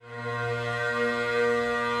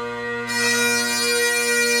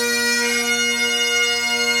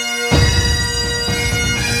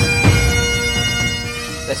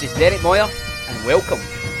This is Derek Moyer, and welcome to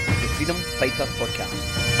the Freedom Fighter Podcast.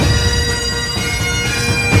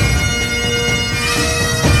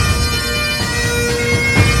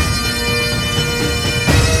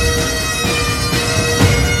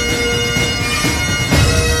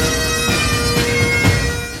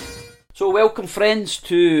 So welcome friends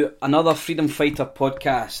to another Freedom Fighter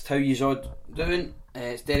Podcast. How you all doing?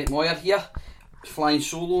 It's Derek Moyer here, flying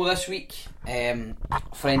solo this week. A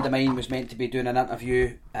friend of mine was meant to be doing an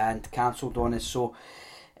interview and cancelled on us, so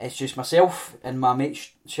it's just myself in my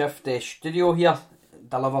makeshift studio here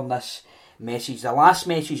delivering this message, the last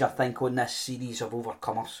message I think on this series of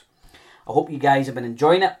Overcomers. I hope you guys have been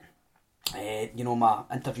enjoying it. My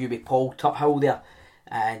interview with Paul Tuthill there,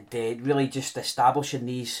 and really just establishing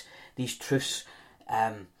these truths,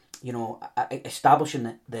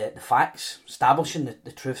 establishing the facts, establishing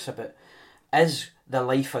the truths about, is the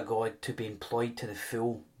life of God to be employed to the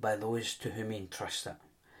full by those to whom he entrusts it?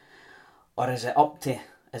 Or is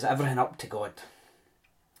everything up to God?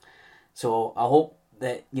 So I hope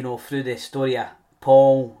that, through the story of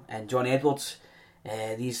Paul and John Edwards,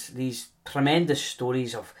 these tremendous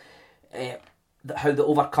stories of how the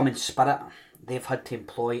overcoming spirit they've had to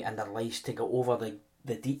employ in their lives to get over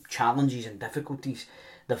the deep challenges and difficulties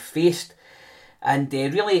they've faced, and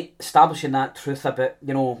really establishing that truth about,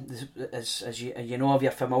 as you know, if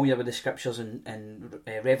you're familiar with the scriptures in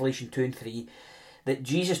Revelation 2 and 3, that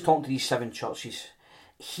Jesus talked to these 7 churches.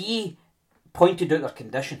 He pointed out their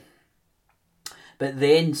condition, but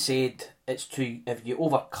then said, if you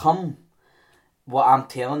overcome what I'm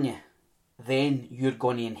telling you, then you're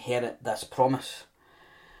going to inherit this promise.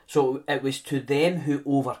 So it was to them who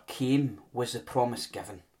overcame was the promise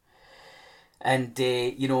given. And,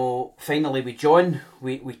 finally with John,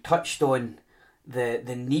 we touched on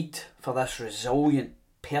the need for this resilient,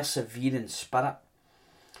 persevering spirit.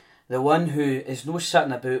 The one who is no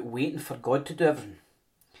sitting about waiting for God to do everything.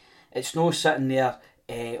 It's no sitting there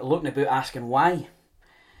looking about asking why.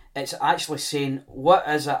 It's actually saying, what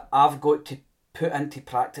is it I've got to put into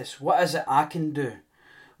practice? What is it I can do?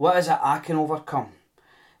 What is it I can overcome?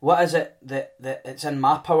 What is it that it's in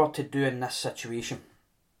my power to do in this situation?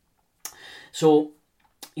 So,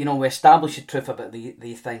 we established the truth about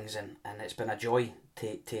these things, and it's been a joy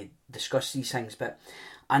to discuss these things. But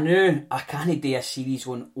I knew I can't do a series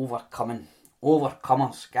on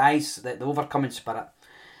overcomers, guys, the overcoming spirit,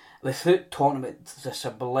 without talking about the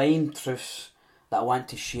sublime truths that I want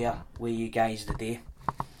to share with you guys today.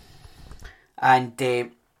 And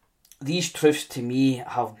these truths to me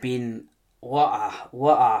have been how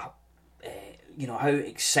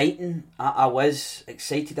excited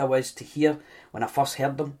I was to hear when I first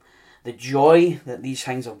heard them, the joy that these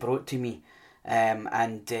things have brought to me,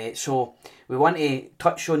 so we want to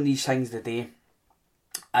touch on these things today,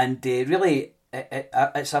 and really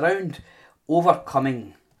it's around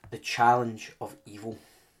overcoming the challenge of evil.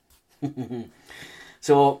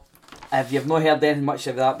 So if you've not heard anything much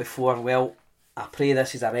of that before, well, I pray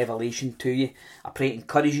this is a revelation to you. I pray it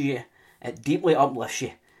encourages you, it deeply uplifts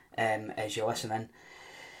you as you listen in.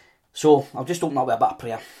 So I'll just open up with a bit of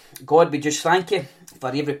prayer. God, we just thank you for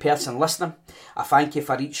every person listening. I thank you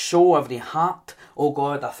for each soul, every heart. Oh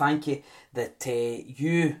God, I thank you that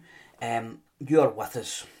you are with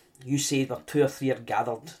us. You say where 2 or 3 are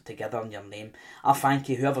gathered together in your name. I thank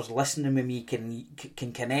you. Whoever's listening with me can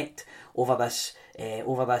connect over this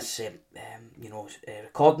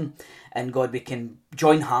recording, and God, we can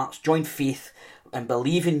join hearts, join faith, and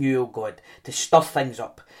believe in you, oh God, to stir things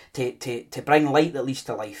up, to bring light that leads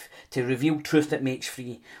to life, to reveal truth that makes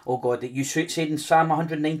free. Oh God, that you said in Psalm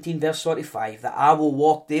 119 verse 45 that I will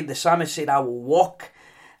walk, the psalmist said, I will walk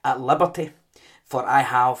at liberty, for I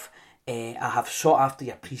have sought after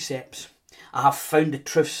your precepts. I have found the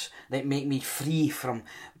truths that make me free from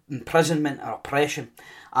imprisonment or oppression.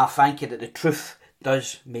 I thank you that the truth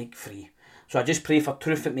does make free. So I just pray for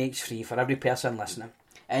truth that makes free for every person listening.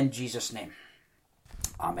 In Jesus' name.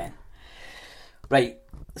 Amen. Right,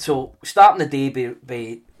 so starting the day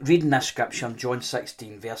by reading this scripture in John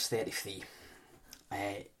 16 verse 33.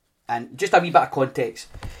 And just a wee bit of context.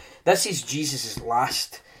 This is Jesus'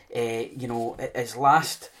 last, his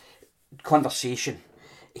last conversation.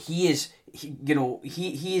 He is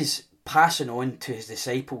passing on to his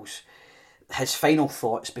disciples his final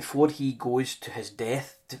thoughts before he goes to his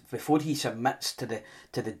death, before he submits to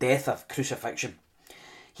the death of crucifixion.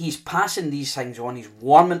 He's passing these things on, he's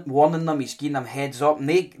warning them, he's giving them heads up, and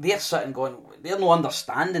they're sitting going, they're not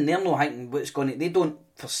understanding, they're not thinking what's going to, they don't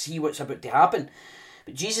foresee what's about to happen.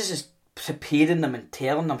 But Jesus is preparing them and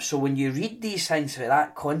telling them. So when you read these things with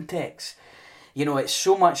that context, it's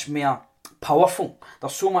so much more powerful.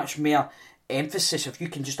 There's so much more emphasis, if you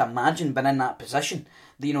can just imagine being in that position.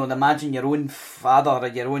 You know, imagine your own father or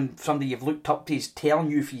your own, somebody you've looked up to is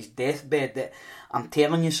telling you for his deathbed that I'm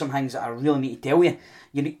telling you some things that I really need to tell you.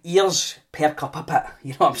 Your ears perk up a bit,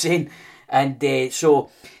 you know what I'm saying? And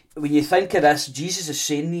so when you think of this, Jesus is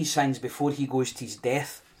saying these things before he goes to his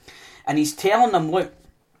death. And he's telling them, look,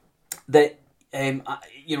 that,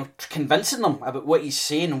 convincing them about what he's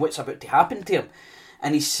saying and what's about to happen to him.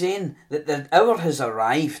 And he's saying that the hour has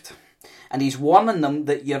arrived. And he's warning them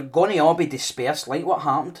that you're going to all be dispersed, like what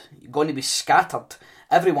happened. You're going to be scattered,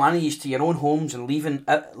 every one of you, to your own homes and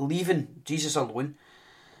leaving Jesus alone.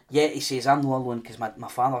 Yet he says, I'm not alone because my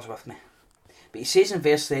Father's with me. But he says in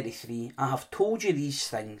verse 33, I have told you these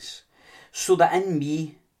things so that in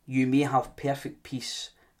me you may have perfect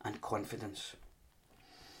peace and confidence.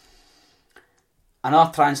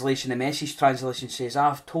 Another translation, the Message translation, says, I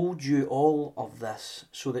have told you all of this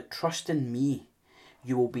so that trust in me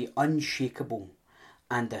you will be unshakable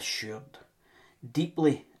and assured,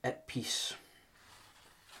 deeply at peace.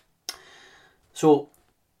 So,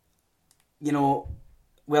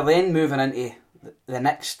 we're then moving into the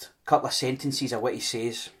next couple of sentences of what he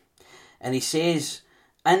says. And he says,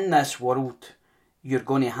 in this world, you're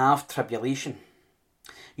going to have tribulation.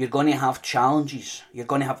 You're going to have challenges. You're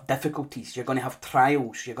going to have difficulties. You're going to have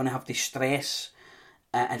trials. You're going to have distress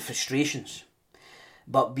and frustrations.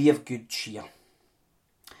 But be of good cheer.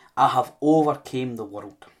 I have overcame the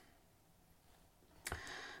world.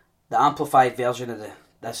 The Amplified version of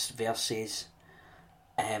this verse says,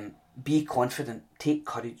 be confident, take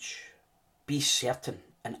courage, be certain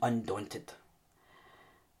and undaunted.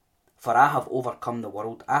 For I have overcome the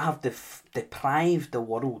world. I have deprived the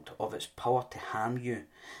world of its power to harm you,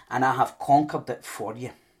 and I have conquered it for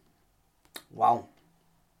you. Wow.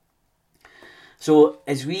 So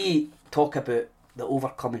as we talk about the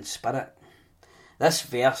overcoming spirit, this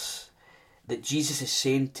verse that Jesus is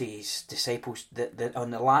saying to his disciples, that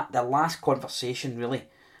on the last conversation really,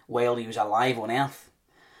 while he was alive on earth,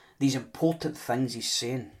 these important things he's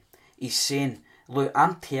saying. He's saying, look,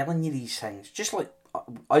 I'm telling you these things, just like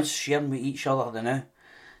us sharing with each other now,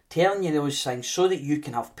 telling you those things so that you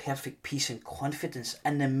can have perfect peace and confidence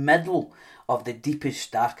in the middle of the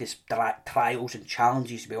deepest, darkest trials and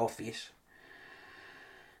challenges we all face.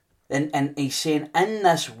 And he's saying, in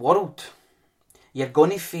this world, you're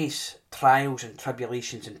going to face trials and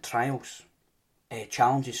tribulations and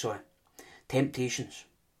challenges, temptations.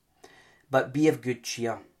 But be of good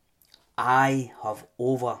cheer. I have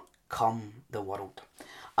overcome the world.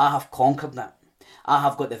 I have conquered it. I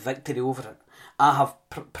have got the victory over it. I have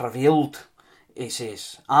prevailed, he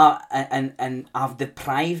says. And I've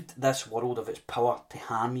deprived this world of its power to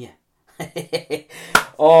harm you.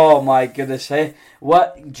 Oh my goodness,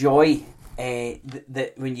 what joy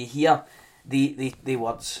that when you hear the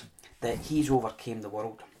words that he's overcame the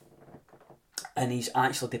world and he's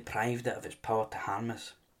actually deprived it of its power to harm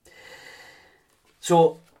us.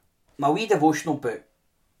 So my wee devotional book,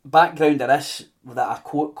 background of this that I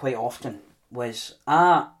quote quite often was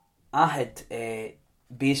I had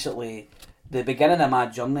basically the beginning of my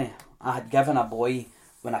journey. I had given a boy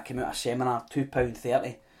when I came out of seminar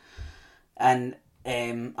 £2.30, and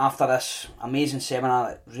after this amazing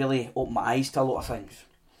seminar it really opened my eyes to a lot of things.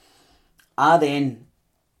 I then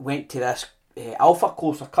went to this Alpha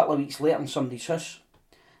course a couple of weeks later in somebody's house.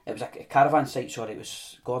 It was a caravan site, it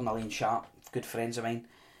was Gordon and Elaine Sharp, good friends of mine.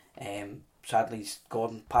 Sadly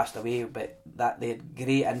Gordon passed away, but they had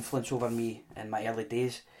great influence over me in my early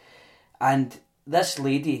days. And this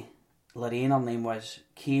lady, Lorraine her name was,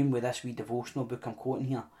 came with this wee devotional book I'm quoting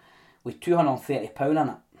here, with £230 in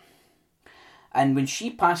it. And when she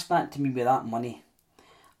passed that to me with that money,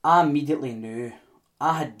 I immediately knew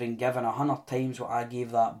I had been given 100 times what I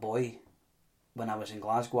gave that boy when I was in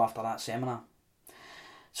Glasgow after that seminar.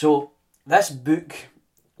 So this book,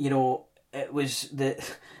 it was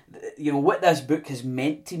what this book has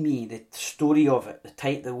meant to me, the story of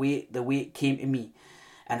it, the way it came to me,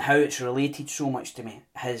 and how it's related so much to me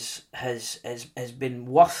has been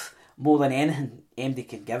worth more than anything MD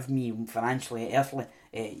could give me financially, earthly,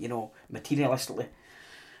 materialistically,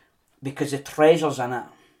 because the treasures in it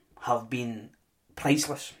have been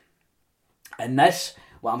priceless. And this,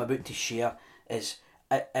 what I'm about to share, is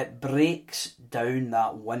it breaks down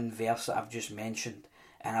that one verse that I've just mentioned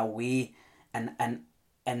in a way and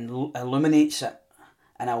illuminates it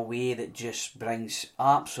in a way that just brings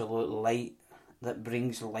absolute light, that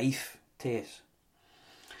brings life to us.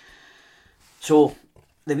 So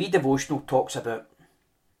the wee devotional talks about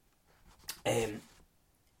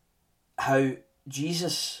how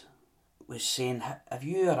Jesus was saying, if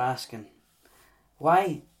you are asking,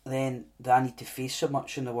 why then do I need to face so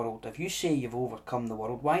much in the world? If you say you've overcome the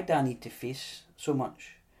world, why do I need to face so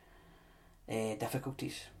much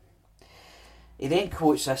difficulties? He then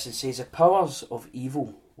quotes this and says, the powers of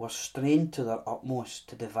evil were strained to their utmost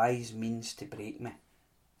to devise means to break me.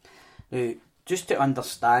 Now, just to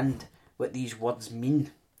understand what these words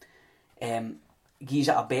mean, gives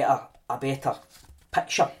it a better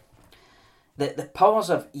picture. The powers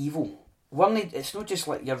of evil, it's not just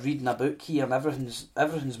like you're reading a book here and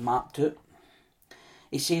everything's mapped out.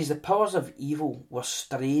 He says the powers of evil were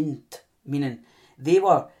strained, meaning they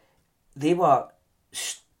were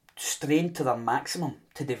strained to their maximum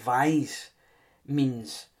to devise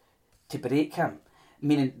means to break him.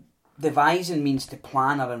 Meaning, devising means to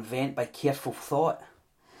plan or invent by careful thought.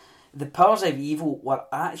 The powers of evil were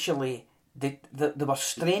actually, they were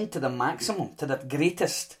strained to the maximum, to their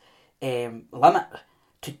greatest limit,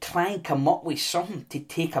 to try and come up with something to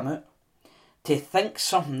take him out, to think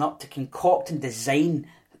something up, to concoct and design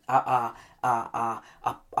a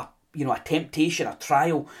temptation, a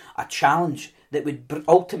trial, a challenge that would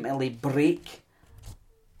ultimately break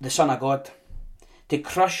the Son of God, to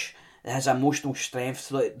crush his emotional strength,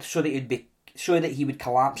 so that he would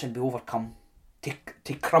collapse and be overcome,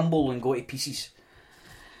 to crumble and go to pieces.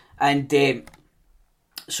 And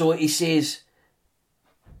so he says,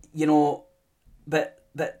 but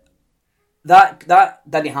that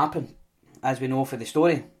didn't happen, as we know from the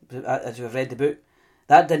story, as we've read the book.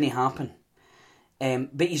 That didn't happen.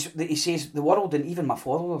 But he says, the world and even my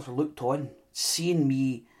followers looked on, seeing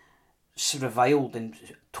me reviled and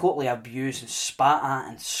totally abused and spat at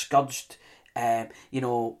and scourged, with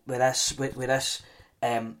this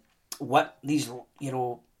whip, these,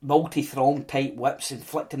 multi-thong type whips,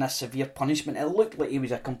 inflicting a severe punishment. It looked like he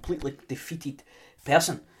was a completely defeated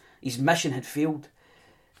person. His mission had failed.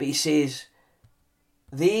 But he says,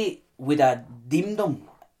 they would have deemed him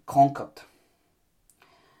conquered.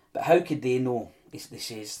 But how could they know, he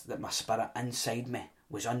says, that my spirit inside me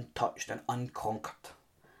was untouched and unconquered,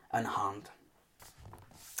 unharmed.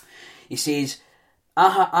 He says,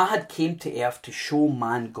 I had came to earth to show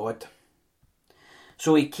man God.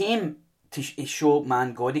 So he came to show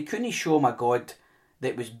man God. He couldn't show him a God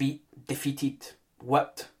that was beat, defeated,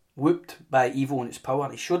 whooped by evil and its power.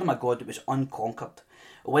 He showed him a God that was unconquered.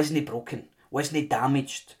 It wasn't broken, wasn't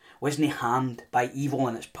damaged, wasn't harmed by evil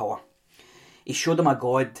and its power. He showed him a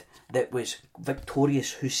God that was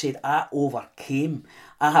victorious, who said, I overcame,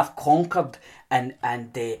 I have conquered and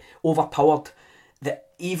overpowered the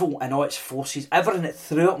evil and all its forces. Everything that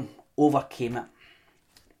threw at him, overcame it.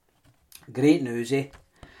 Great news, eh?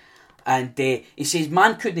 And he says,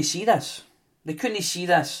 man couldn't see this. They couldn't see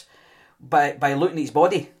this by looking at his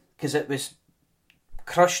body, because it was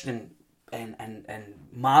crushed and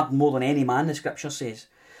marred more than any man, the scripture says.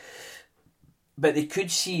 But they could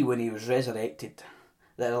see when he was resurrected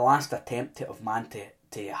that the last attempt of man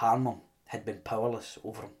to harm him had been powerless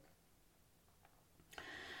over him.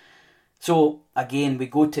 So again, we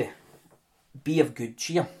go to be of good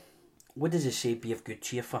cheer. What does it say be of good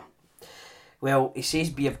cheer for? Well, he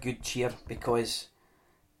says be of good cheer because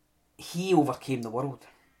he overcame the world.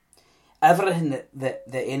 Everything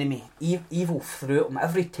that the enemy, evil threw at him,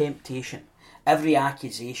 every temptation, every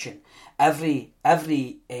accusation, every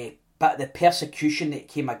but the persecution that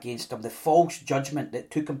came against him, the false judgment that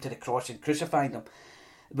took him to the cross and crucified him,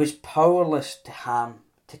 was powerless to harm,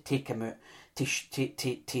 to take him out,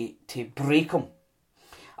 to break him.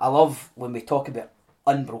 I love when we talk about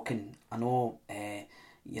unbroken. I know,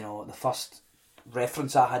 the first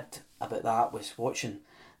reference I had about that was watching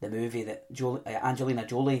the movie that Angelina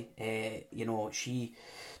Jolie, she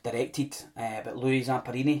directed, but Louis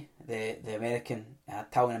Zamperini, the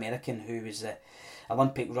Italian American who was the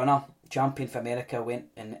Olympic runner, champion for America, went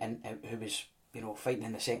and who was fighting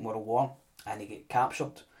in the Second World War, and he got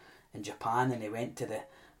captured in Japan, and he went to the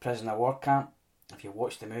prisoner of war camp. If you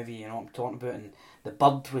watch the movie, you know what I'm talking about. And the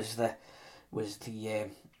bird was the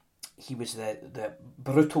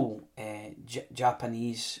brutal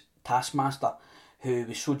Japanese taskmaster who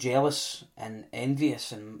was so jealous and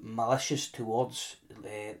envious and malicious towards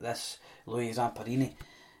this Louis Zamperini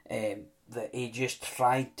that he just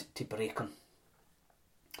tried to break him.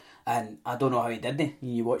 And I don't know how he did it.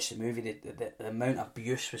 You watch the movie, the amount of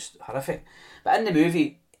abuse was horrific. But in the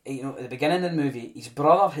movie, at the beginning of the movie, his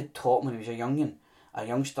brother had taught him when he was a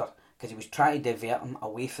youngster, because he was trying to divert him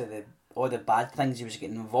away from all the bad things he was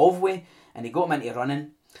getting involved with, and he got him into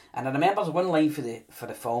running. And I remember there's one line for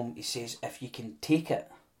the film. He says, "If you can take it,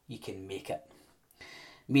 you can make it."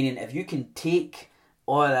 Meaning, if you can take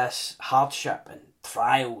all this hardship and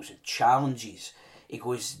trials and challenges, he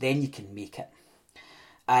goes, then you can make it.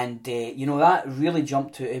 And, that really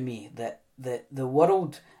jumped out at me, that the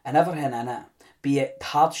world and everything in it, be it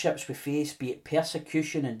hardships we face, be it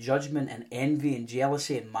persecution and judgment and envy and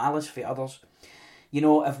jealousy and malice for others,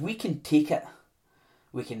 if we can take it,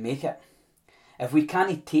 we can make it. If we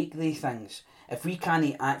can't take these things, if we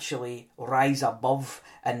can't actually rise above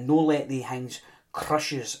and no let these things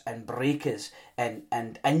crush us and break us and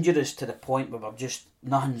injure us to the point where we're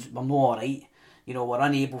not alright, we're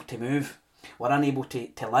unable to move, we're unable to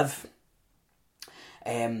live.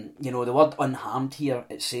 The word unharmed here,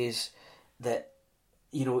 it says that,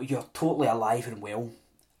 you're totally alive and well,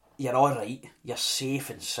 you're alright, you're safe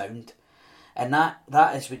and sound. And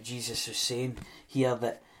that is what Jesus is saying here,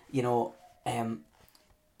 that,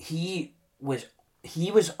 he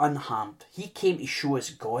was unharmed. He came to show us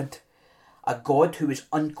God, a God who was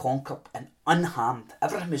unconquered and unharmed.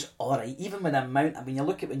 Everything was alright, even with the amount,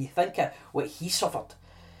 when you think of what he suffered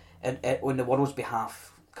on the world's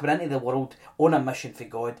behalf, coming into the world on a mission for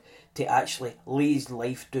God, to actually lay his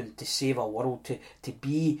life down to save a world, to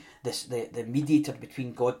be the mediator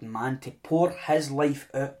between God and man, to pour his life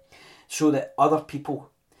out so that other people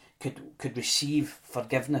could receive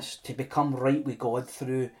forgiveness, to become right with God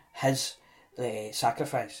through his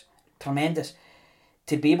sacrifice. Tremendous.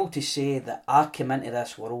 To be able to say that I came into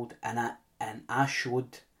this world and I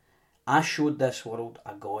showed this world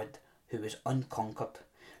a God who was unconquered,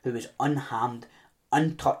 who was unharmed,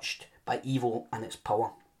 untouched by evil and its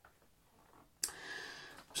power.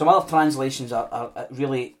 Some other translations are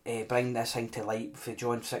really bring this thing to light for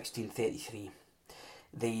John 16:33.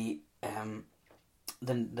 The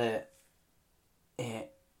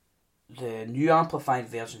New Amplified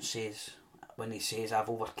Version says, when he says, I've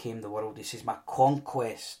overcame the world, he says, my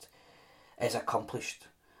conquest is accomplished,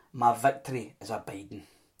 my victory is abiding.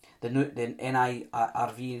 The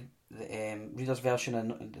NIRV, the Reader's Version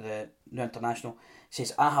and the New International,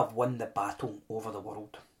 says, I have won the battle over the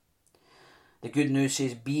world. The Good News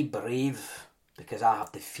says, be brave, because I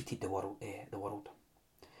have defeated the world.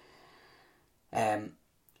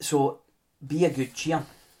 So, be a good cheer.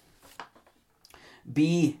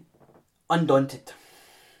 Be undaunted.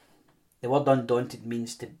 The word undaunted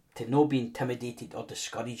means to not be intimidated or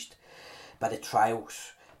discouraged by the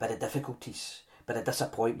trials, by the difficulties, by the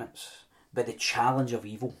disappointments, by the challenge of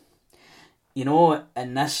evil.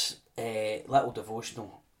 In this little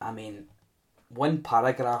devotional, one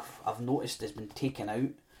paragraph I've noticed has been taken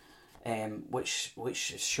out, which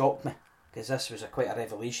has shocked me, because this was quite a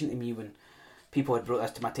revelation to me when people had brought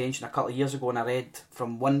this to my attention a couple of years ago, and I read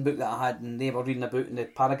from one book that I had, and they were reading about, and the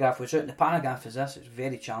paragraph was out, and the paragraph is this. It's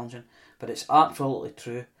very challenging, but it's absolutely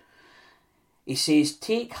true. He says,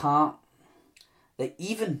 take heart that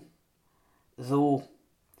even though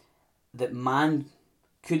that man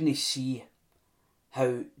couldn't see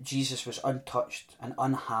how Jesus was untouched and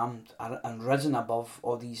unharmed and risen above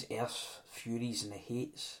all these earth's furies and the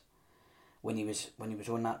hates when he was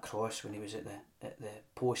on that cross, when he was at the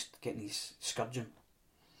post getting his scourging.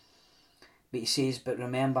 But he says, but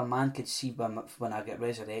remember, man could see when I get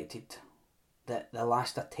resurrected that the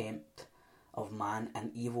last attempt of man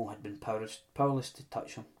and evil had been powerless to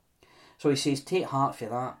touch him. So he says, take heart for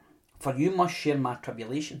that, for you must share my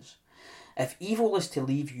tribulations. If evil is to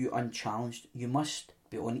leave you unchallenged, you must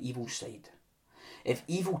be on evil's side. If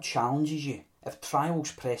evil challenges you, if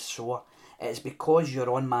trials press sore, it is because you're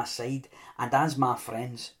on my side and as my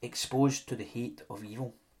friends exposed to the hate of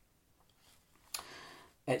evil.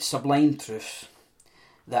 It's sublime truth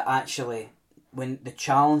that actually when the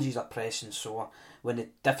challenges are pressing sore, when the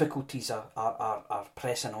difficulties are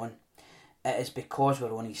pressing on, it is because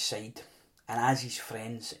we're on his side and as his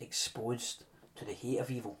friends exposed to the hate of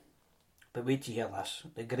evil. But wait till you hear this,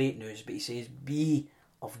 the great news. But he says, be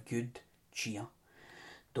of good cheer.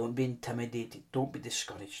 Don't be intimidated. Don't be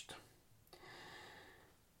discouraged.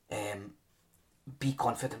 Be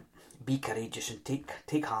confident. Be courageous and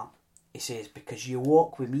take heart. He says, because you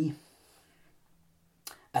walk with me.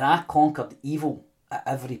 And I conquered evil at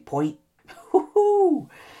every point.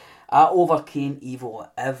 I overcame evil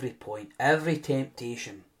at every point. Every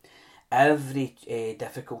temptation. Every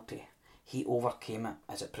difficulty. He overcame it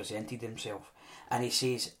as it presented himself. And he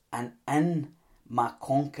says, and in my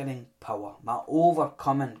conquering power, my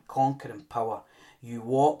overcoming, conquering power, you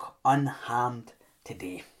walk unharmed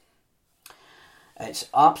today. It's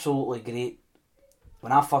absolutely great.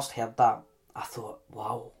 When I first heard that, I thought,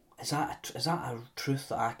 wow, is that a truth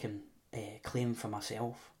that I can claim for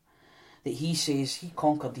myself? That he says he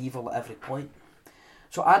conquered evil at every point.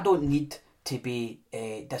 So I don't need to be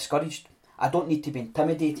discouraged. I don't need to be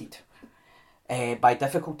intimidated by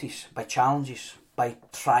difficulties, by challenges, by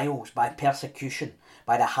trials, by persecution,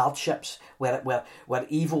 by the hardships, where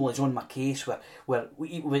evil is on my case, where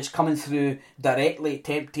it's coming through directly,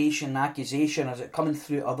 temptation, accusation, is it coming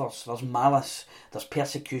through others? There's malice, there's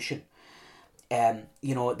persecution,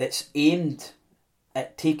 that's aimed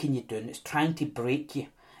at taking you down. It's trying to break you.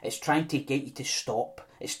 It's trying to get you to stop.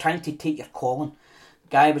 It's trying to take your calling.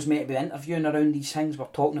 Guy was meant to be interviewing around these things. We're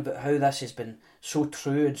talking about how this has been so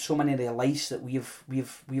true in so many of the lives that we've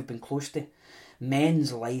been close to.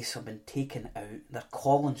 Men's lives have been taken out. Their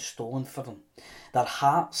calling stolen for them. Their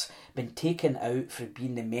hearts been taken out for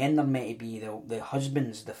being the men they're meant to be, the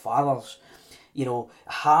husbands, the fathers.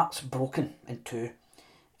 Hearts broken in two.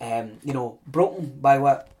 Broken by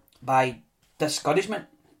what? By discouragement.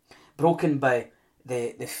 Broken by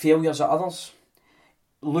the failures of others.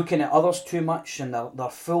 Looking at others too much, and their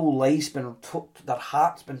full lives their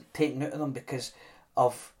heart's been taken out of them because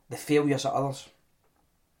of the failures of others.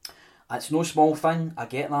 It's no small thing, I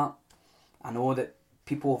get that. I know that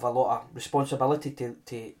people have a lot of responsibility to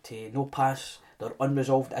no pass their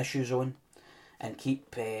unresolved issues on and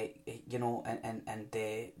keep, be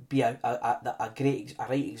a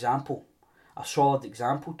right example, a solid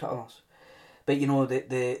example to others. But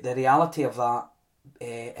the reality of that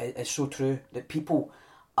is so true, that people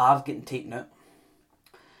are getting taken out.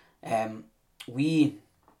 We're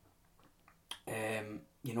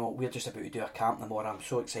just about to do a camp tomorrow. I'm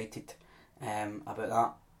so excited about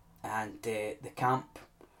that. And the camp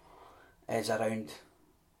is around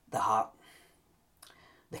the heart.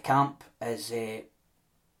 The camp is,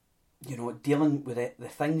 dealing with the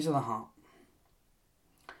things of the heart.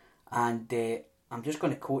 And I'm just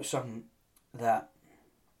going to quote something that,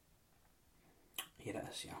 here it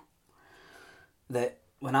is, that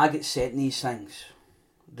when I get sent these things,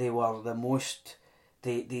 they were the most,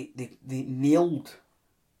 they nailed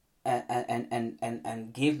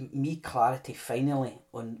and gave me clarity finally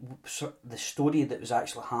on the story that was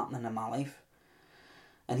actually happening in my life.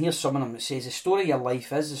 And here's some of them. It says, the story of your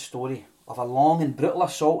life is the story of a long and brutal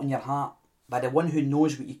assault on your heart by the one who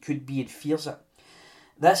knows what you could be and fears it.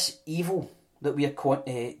 This evil that we are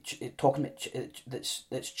talking about,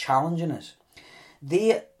 that's challenging us,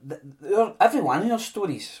 every one of your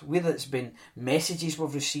stories, whether it's been messages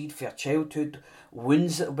we've received for our childhood,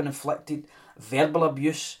 wounds that have been inflicted, verbal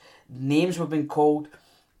abuse, names we've been called,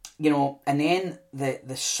 and then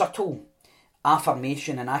the subtle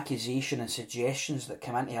affirmation and accusation and suggestions that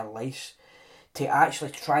come into our lives to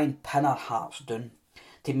actually try and pin our hearts down,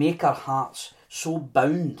 to make our hearts so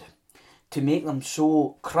bound, to make them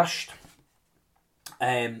so crushed,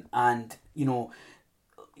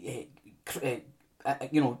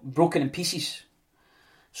 broken in pieces,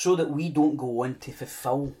 so that we don't go on to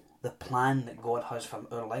fulfil the plan that God has for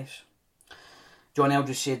our lives. John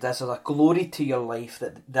Eldridge said this: there's a glory to your life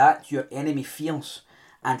that your enemy fears,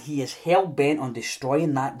 and he is hell-bent on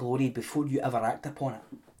destroying that glory before you ever act upon it.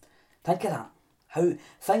 Think of that.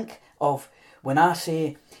 Think of when I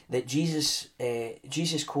say that Jesus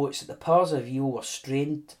quotes that the powers of evil were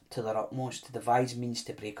strained to their utmost to devise means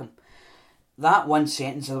to break him. That one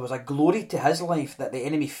sentence, there was a glory to his life that the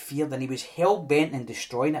enemy feared, and he was hell-bent in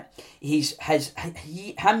destroying it.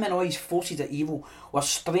 Him and all his forces of evil were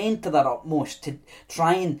strained to their utmost to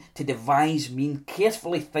trying to devise means,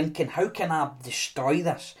 carefully thinking, how can I destroy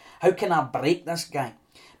this? How can I break this guy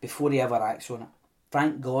before he ever acts on it?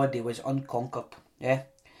 Thank God he was unconquered. Yeah?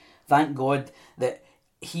 Thank God that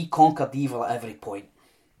he conquered evil at every point.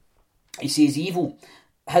 He says evil,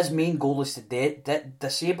 his main goal is to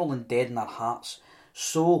disable and deaden our hearts,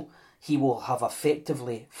 so he will have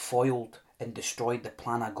effectively foiled and destroyed the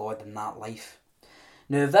plan of God in that life.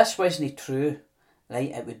 Now, if this wasn't true,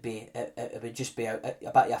 right, it would just be a bit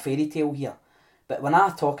of a fairy tale here. But when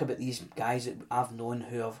I talk about these guys that I've known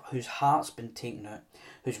whose hearts been taken out,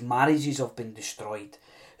 whose marriages have been destroyed,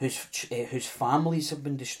 whose families have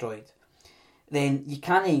been destroyed, then you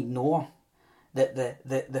can't ignore that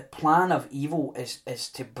the plan of evil is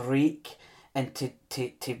to break and to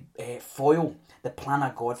foil the plan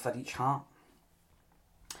of God for each heart.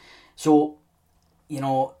 So,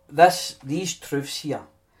 these truths here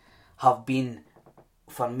have been,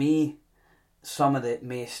 for me, some of the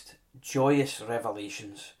most joyous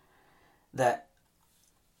revelations that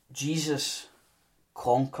Jesus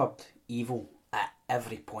conquered evil at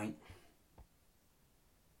every point.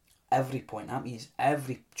 Every point. That means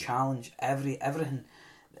every challenge, everything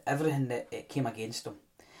that came against him.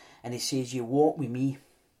 And he says, you walk with me.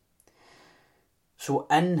 So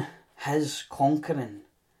in his conquering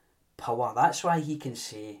power, that's why he can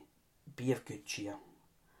say, be of good cheer.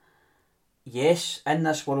 yes, in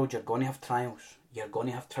this world you're going to have trials, you're going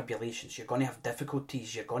to have tribulations, you're going to have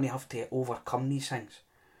difficulties, you're going to have to overcome these things.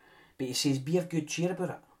 But he says, be of good cheer about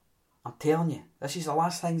it. I'm telling you, this is the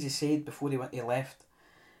last things he said before he left.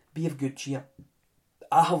 Be of good cheer.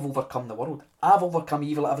 I have overcome the world. I've overcome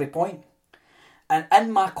evil at every point. And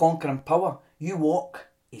in my conquering power, you walk,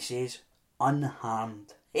 he says,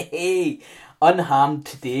 unharmed. Hey, unharmed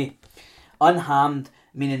today. Unharmed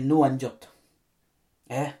meaning no injured.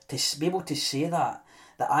 To be able to say that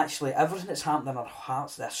actually everything that's happened in our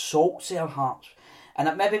hearts, the assaults of our hearts, and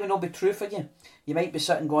it maybe will not be true for you. You might be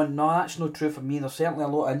sitting going, no, that's not true for me. There's certainly a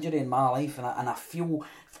lot of injury in my life, and I feel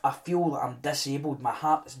that I'm disabled. My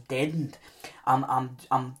heart is deadened. I'm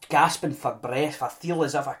gasping for breath. I feel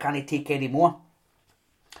as if I can't take any more.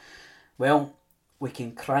 Well, we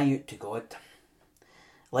can cry out to God.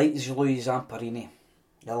 Like Louis Zamperini,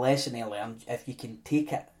 the lesson he learned, if you can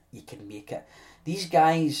take it, you can make it. These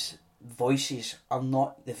guys' voices are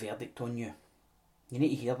not the verdict on you. You need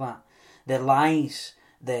to hear that. The lies,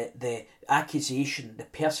 the accusation, the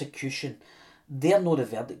persecution, they're not the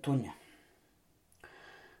verdict on you.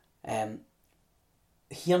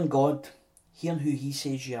 Hearing God, hearing who he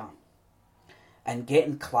says you are, and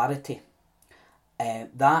getting clarity,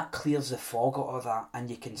 that clears the fog out of that, and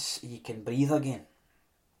you can breathe again.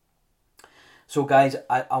 So guys,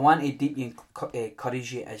 I want to deeply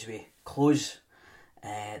encourage you as we close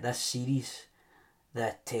this series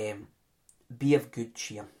that be of good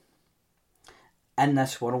cheer. In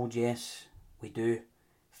this world, yes, we do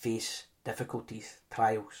face difficulties,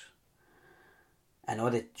 trials, and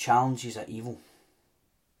all the challenges of evil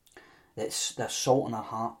that's the assault in our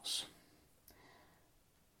hearts.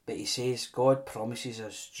 But he says, God promises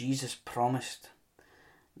us, Jesus promised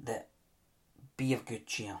that be of good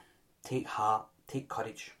cheer, take heart, take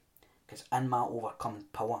courage, because in my overcoming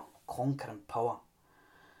power, conquering power,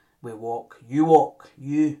 we walk,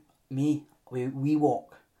 you, me, we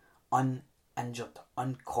walk uninjured,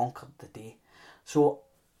 unconquered today. So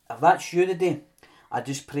if that's you today, I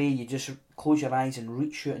just pray you just close your eyes and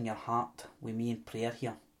reach out in your heart with me in prayer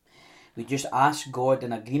here. We just ask God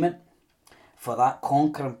in agreement for that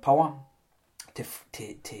conquering power to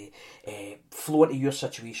flow into your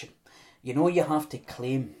situation. You know, you have to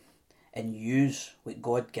claim and use what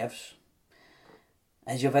God gives.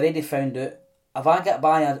 As you've already found out, if I get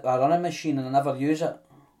by a running machine and I never use it,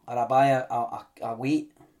 or I buy a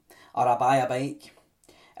weight, or I buy a bike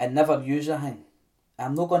and never use a thing,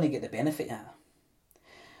 I'm not going to get the benefit of it.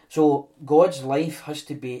 So God's life has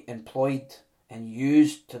to be employed and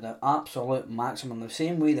used to the absolute maximum. The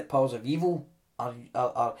same way the powers of evil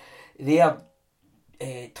are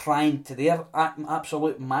trying to their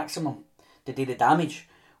absolute maximum to do the damage.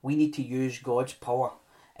 We need to use God's power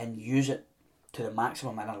and use it to the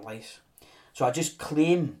maximum in our lives. So I just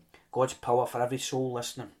claim God's power for every soul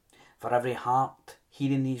listening, for every heart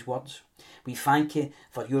hearing these words. We thank you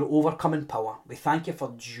for your overcoming power. We thank you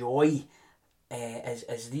for joy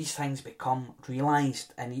as these things become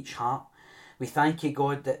realised in each heart. We thank you,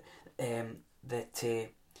 God, that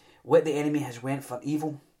what the enemy has went for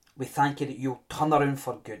evil, we thank you that you'll turn around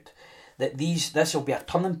for good. That this will be a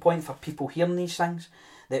turning point for people hearing these things.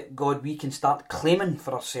 That, God, we can start claiming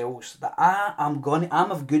for ourselves that I'm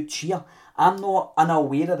of good cheer. I'm not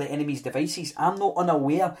unaware of the enemy's devices. I'm not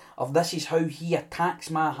unaware of this is how he attacks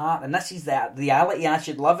my heart, and this is the reality I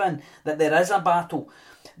should live in. That there is a battle.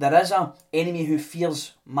 There is an enemy who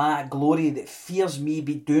fears my glory, that fears me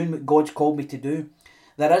be doing what God's called me to do.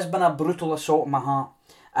 There has been a brutal assault in my heart,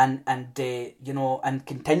 and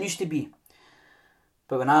continues to be.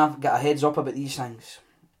 But when I get a heads up about these things,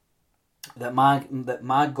 that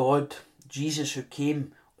my God, Jesus, who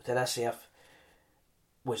came to this earth,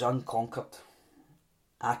 was unconquered,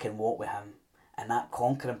 I can walk with him, and that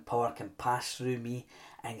conquering power can pass through me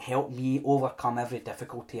and help me overcome every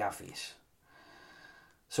difficulty I face.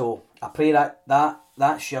 So I pray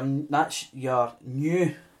that's your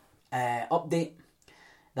new update.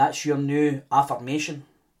 That's your new affirmation.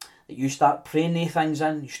 That you start praying these things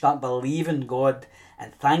in. You start believing God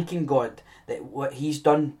and thanking God that what he's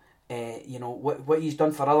done, what he's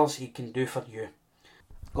done for others, he can do for you.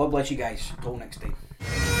 God bless you guys. Till next time.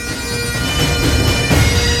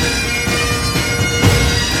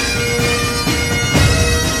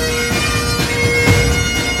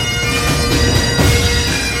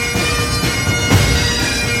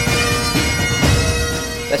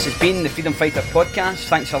 This has been the Freedom Fighter Podcast.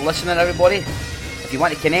 Thanks for listening, everybody. If you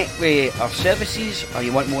want to connect with our services, or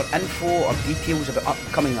you want more info or details about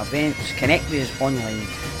upcoming events, connect with us online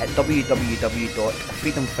at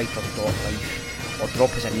www.freedomfighters.life or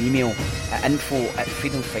drop us an email at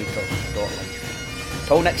info@freedomfighters.life.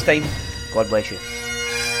 Till next time. God bless you.